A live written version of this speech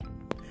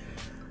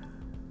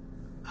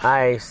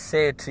I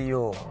say to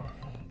you,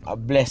 a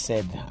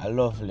blessed, a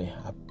lovely,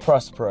 a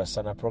prosperous,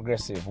 and a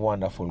progressive,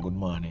 wonderful good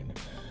morning.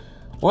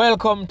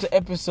 Welcome to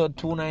episode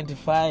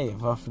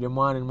 295 of the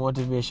Morning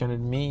Motivation with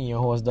me, your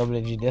host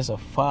WG. There's a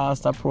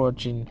fast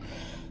approaching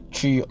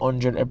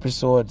 300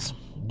 episodes.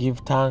 Give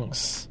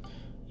thanks.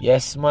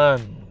 Yes,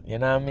 man. You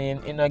know what I mean?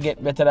 It not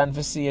get better than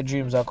to see your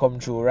dreams are come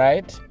true,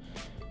 right?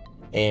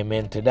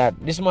 Amen to that.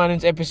 This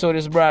morning's episode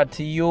is brought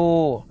to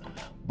you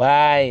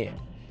by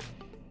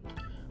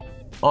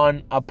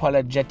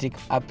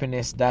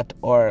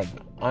unapologetichappiness.org.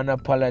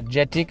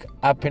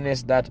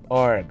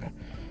 unapologetichappiness.org.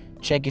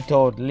 Check it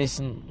out,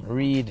 listen,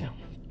 read.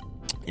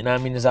 You know what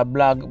I mean? It's a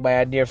blog by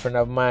a dear friend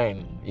of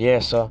mine.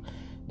 Yeah, so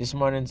this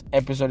morning's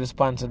episode is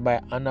sponsored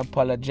by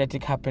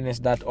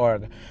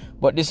unapologetichappiness.org.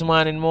 But this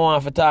morning, I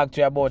want to talk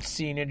to you about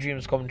seeing your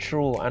dreams come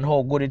true and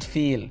how good it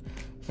feel.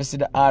 If you see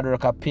the hard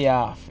work pay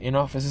off, you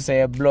know, if you see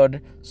your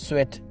blood,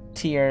 sweat,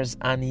 tears,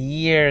 and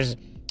years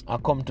are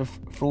come to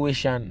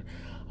fruition,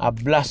 a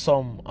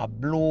blossom, a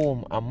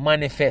bloom, a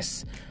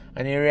manifest,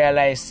 and you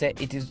realize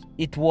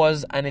it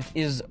was and it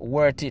is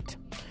worth it.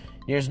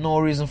 There's no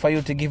reason for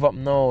you to give up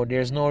now.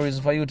 There's no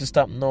reason for you to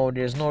stop now.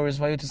 There's no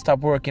reason for you to stop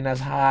working as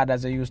hard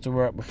as you used to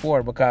work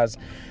before, because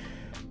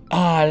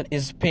all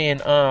is paying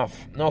off.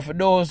 Now, for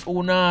those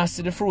who not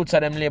see the fruits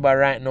of them labor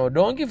right now,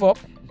 don't give up.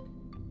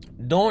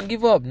 Don't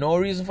give up. No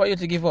reason for you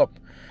to give up,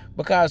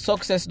 because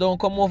success don't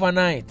come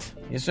overnight.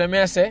 You see what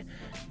I say?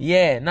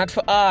 Yeah, not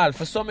for all.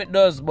 For some it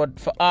does, but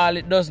for all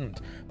it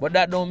doesn't. But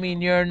that don't mean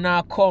you're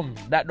not come.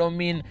 That don't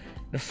mean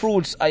the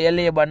fruits of your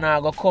labor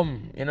not gonna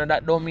come. You know,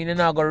 that don't mean you're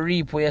not gonna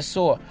reap what you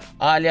sow.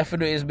 All you have to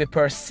do is be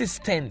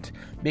persistent,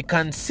 be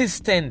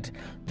consistent,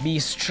 be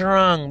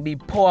strong, be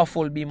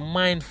powerful, be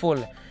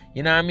mindful.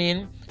 You know what I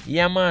mean?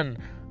 Yeah, man.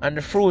 And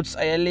the fruits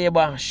of your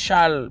labor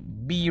shall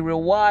be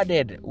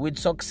rewarded with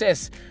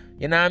success.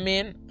 You know what I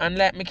mean? And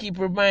let me keep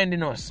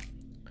reminding us,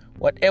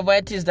 whatever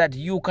it is that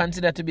you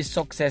consider to be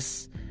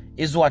success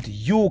is what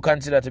you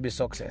consider to be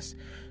success.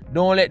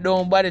 Don't let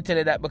nobody tell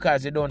you that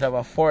because you don't have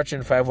a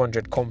Fortune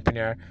 500 company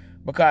or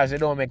because you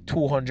don't make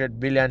 $200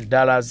 billion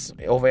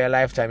over your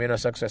lifetime, you're not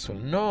successful.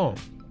 No.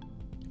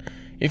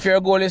 If your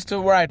goal is to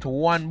write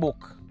one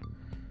book,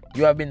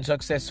 you have been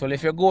successful.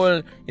 If your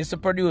goal is to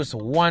produce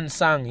one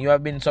song, you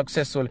have been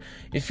successful.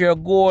 If your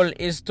goal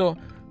is to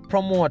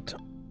promote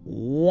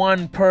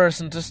one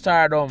person to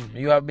stardom,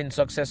 you have been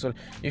successful.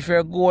 If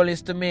your goal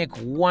is to make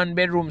one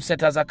bedroom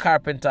set as a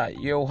carpenter,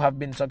 you have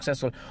been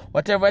successful.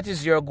 Whatever it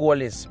is your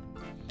goal is,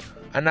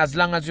 and as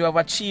long as you have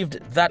achieved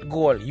that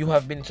goal, you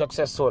have been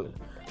successful.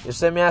 You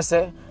see me, I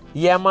say,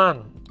 yeah,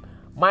 man,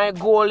 my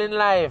goal in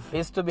life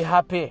is to be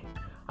happy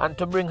and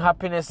to bring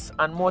happiness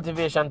and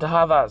motivation to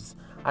others.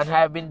 And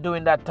I have been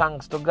doing that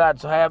thanks to God.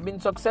 So I have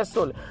been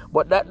successful.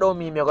 But that don't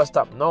mean me going to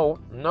stop. No.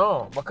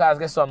 Because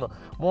guess what? I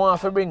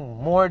want to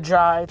bring more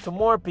joy to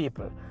more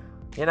people.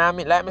 You know what I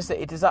mean? Like me say,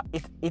 it is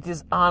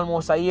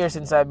almost a year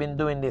since I've been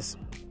doing this.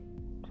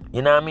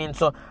 You know what I mean?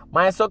 So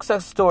my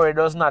success story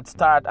does not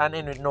start and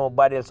end with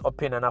nobody else's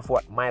opinion of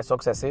what my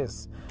success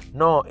is.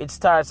 No, it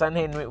starts and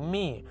ends with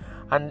me.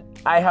 And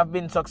I have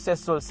been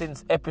successful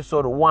since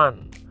episode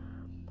 1.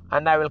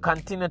 And I will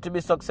continue to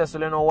be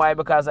successful. You know why?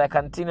 Because I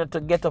continue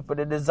to get up with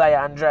the desire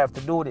and drive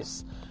to do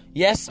this.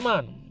 Yes,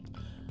 man.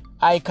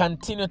 I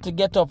continue to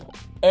get up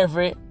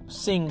every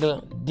single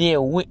day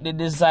with the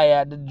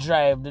desire, the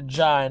drive, the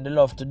joy, and the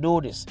love to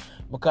do this.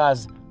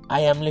 Because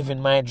I am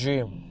living my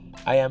dream.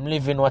 I am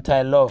living what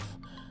I love.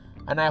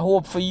 And I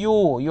hope for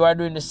you are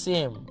doing the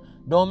same.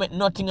 Don't make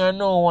nothing or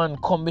no one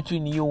come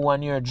between you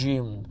and your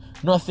dream.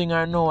 Nothing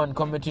or no one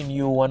come between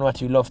you and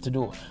what you love to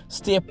do.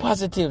 Stay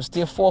positive,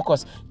 stay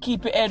focused.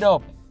 Keep your head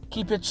up.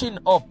 Keep your chin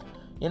up.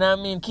 You know what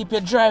I mean? Keep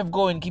your drive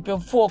going. Keep your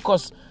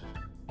focus.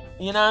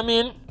 You know what I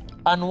mean?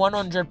 And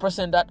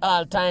 100% at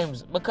all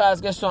times.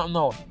 Because guess what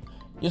now?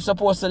 You're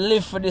supposed to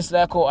live for this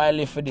like how I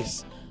live for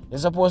this. You're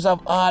supposed to have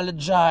all the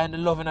joy and the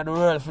love in the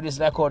world for this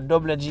like how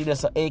WG,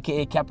 that's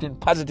aka Captain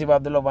Positive,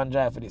 of the love and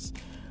joy for this.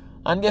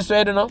 And guess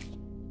what you know?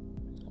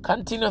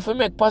 Continue to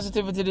make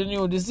positivity the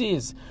new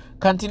disease.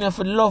 Continue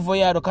to love what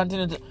you do.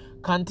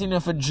 Continue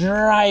to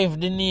drive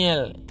the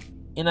nail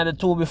in the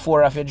 2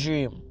 before of your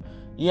dream.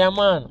 Yeah,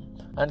 man.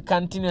 And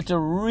continue to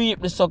reap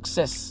the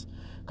success.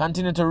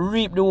 Continue to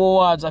reap the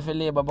rewards of your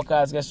labor,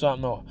 because guess what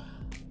now?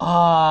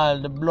 All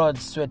the blood,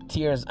 sweat,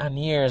 tears, and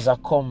years are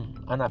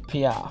come and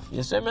pay off.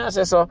 You see me? I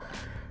say so.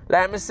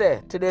 Like me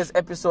say, today's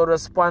episode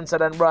was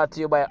sponsored and brought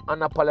to you by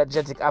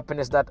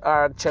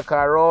unapologetichappiness.org. Check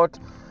her out.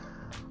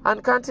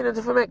 And continue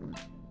to make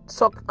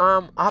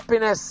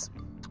happiness.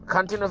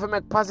 Continue to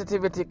make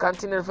positivity.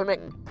 Continue to make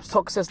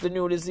success the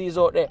new disease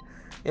out there.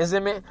 You see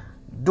me?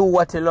 Do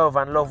what you love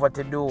and love what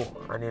you do,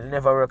 and you'll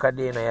never work a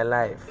day in your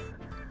life.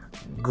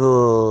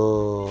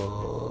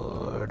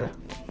 Good.